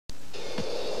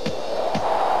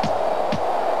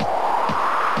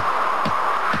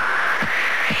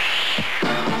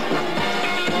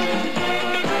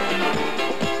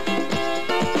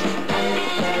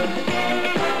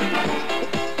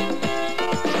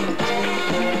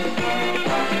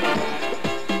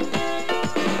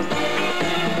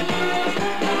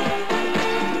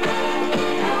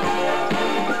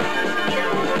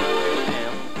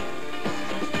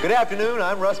afternoon,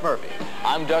 I'm Russ Murphy.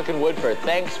 I'm Duncan Woodford.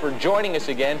 Thanks for joining us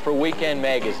again for Weekend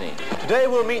Magazine. Today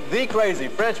we'll meet the crazy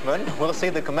Frenchman. We'll see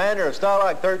the commander of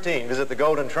Starlight 13 visit the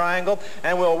Golden Triangle,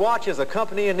 and we'll watch as a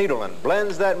company in Needleland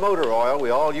blends that motor oil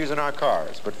we all use in our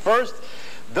cars. But first,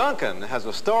 Duncan has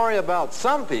a story about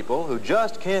some people who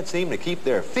just can't seem to keep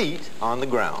their feet on the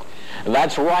ground.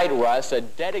 That's right, Russ, a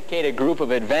dedicated group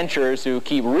of adventurers who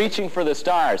keep reaching for the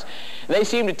stars. They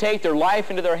seem to take their life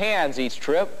into their hands each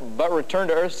trip, but return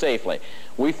to Earth safely.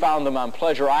 We found them on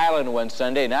Pleasure Island one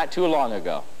Sunday not too long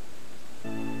ago.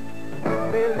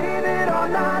 Believe it or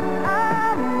not,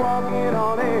 I'm walking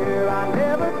on air. I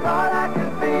never thought I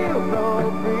could feel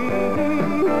so free.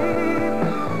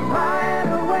 Flying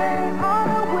away on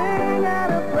a wing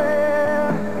and a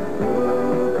prayer.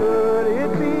 Who could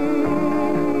it be?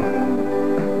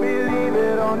 Believe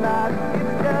it or not,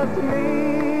 it's just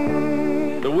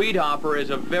me. The weedhopper is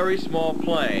a very small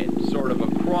plane, sort of a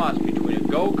cross between a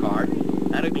go-kart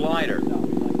and a glider.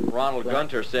 Ronald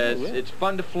Gunter says it's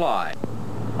fun to fly.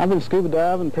 I've been scuba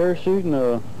diving,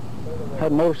 parachuting,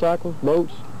 had motorcycles,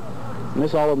 boats, and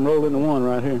this all of them rolled into one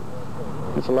right here.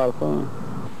 It's a lot of fun.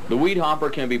 The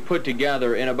weedhopper can be put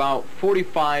together in about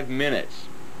 45 minutes.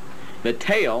 The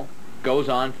tail goes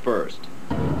on first.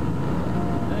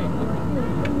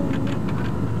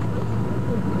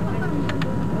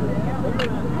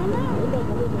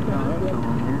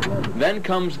 Then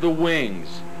comes the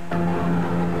wings.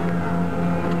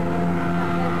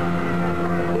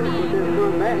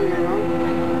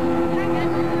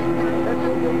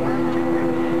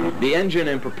 The engine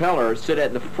and propeller sit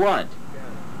at the front.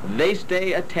 They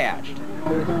stay attached.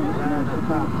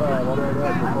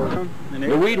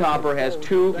 The weedhopper has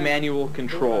two manual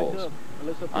controls.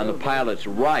 On the pilot's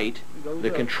right, the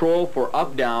control for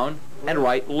up-down and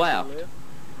right-left.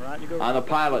 On the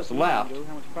pilot's left,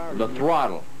 the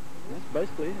throttle.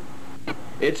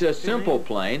 It's a simple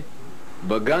plane,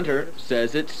 but Gunter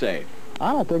says it's safe.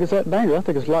 I don't think it's that dangerous. I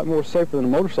think it's a lot more safer than a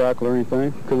motorcycle or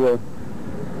anything, because it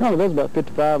only does about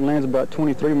 55 and lands about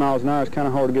 23 miles an hour. It's kind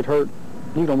of hard to get hurt.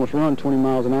 You can almost run 20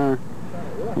 miles an hour.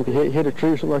 If you hit a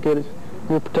tree or something like that,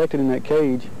 we're protected in that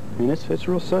cage. I mean, it's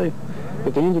real safe.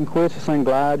 If the engine quits, this thing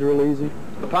glides real easy.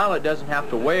 The pilot doesn't have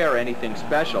to wear anything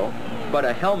special, but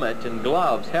a helmet and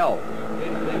gloves help.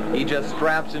 He just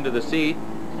straps into the seat,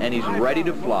 and he's ready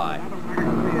to fly.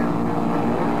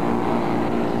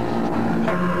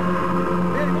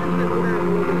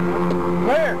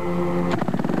 Where?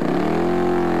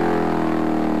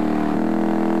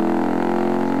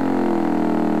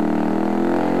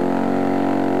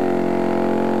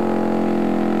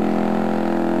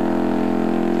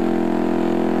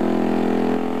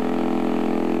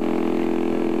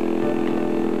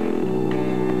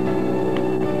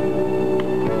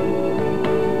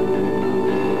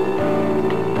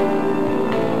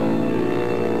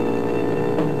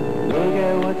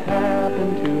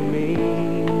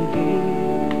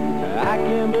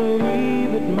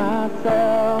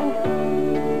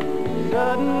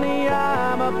 Suddenly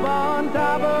I'm up on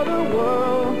top of the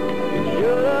world. It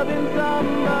should have been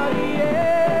somebody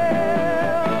else.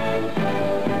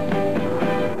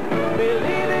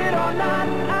 Believe it or not,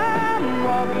 I'm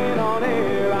walking on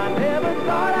air. I never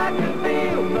thought I could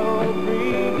feel so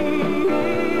free.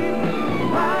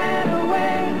 Flying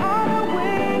away on a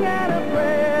wing and a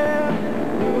prayer.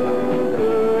 Who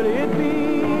could it be?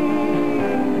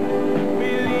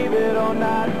 Believe it or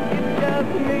not, it's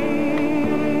just me.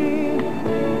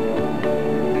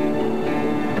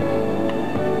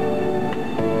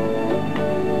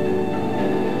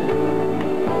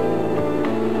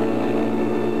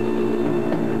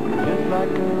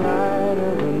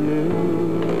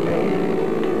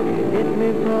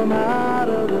 From out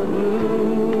of the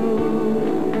blue,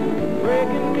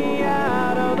 breaking me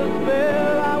out of the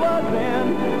spell I was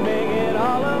in, making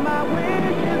all of my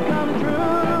wishes come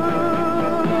true.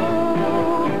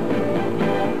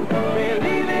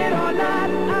 Believe it or not,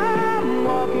 I'm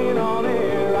walking on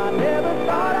air. I never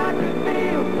thought I could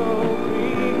feel so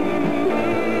free,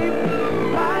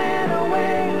 flying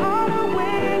away on a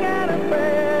wing and a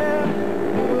prayer.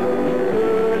 Who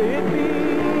could it be?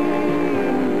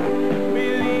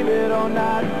 Or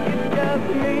not, it's just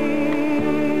me.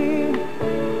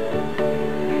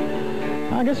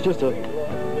 I guess just a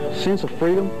sense of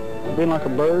freedom, being like a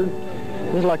bird.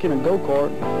 It's like in a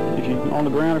go-kart. If you're on the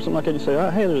ground or something like that, you say,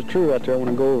 oh, hey, there's a tree right there, I want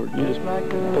to go over it. You just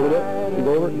pull it up, you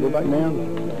go over it, go back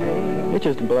down. It's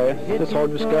just a blast. It's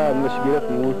hard to describe unless you get up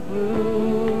in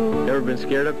one. Ever been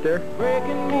scared up there?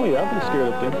 Oh yeah, I've been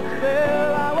scared up there.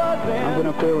 I've been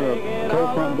up there when a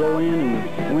cold front blow in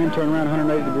and the wind turned around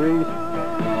 180 degrees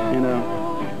and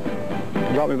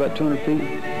dropped me about 200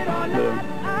 feet.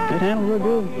 The It handles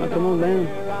real good. I come on down,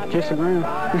 kiss the ground.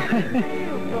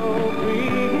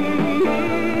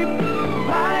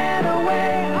 Flying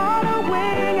away on a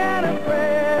wing and a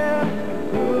prayer.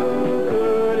 Who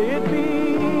could it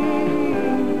be?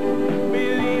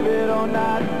 Believe it or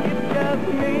not, it's just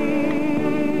me.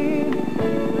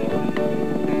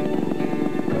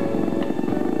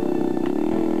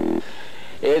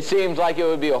 It seems like it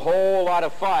would be a whole lot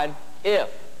of fun if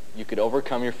you could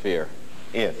overcome your fear.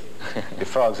 If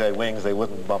frogs had wings, they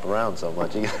wouldn't bump around so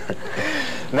much either.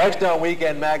 Next on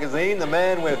Weekend Magazine, the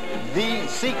man with the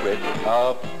secret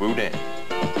of boudin.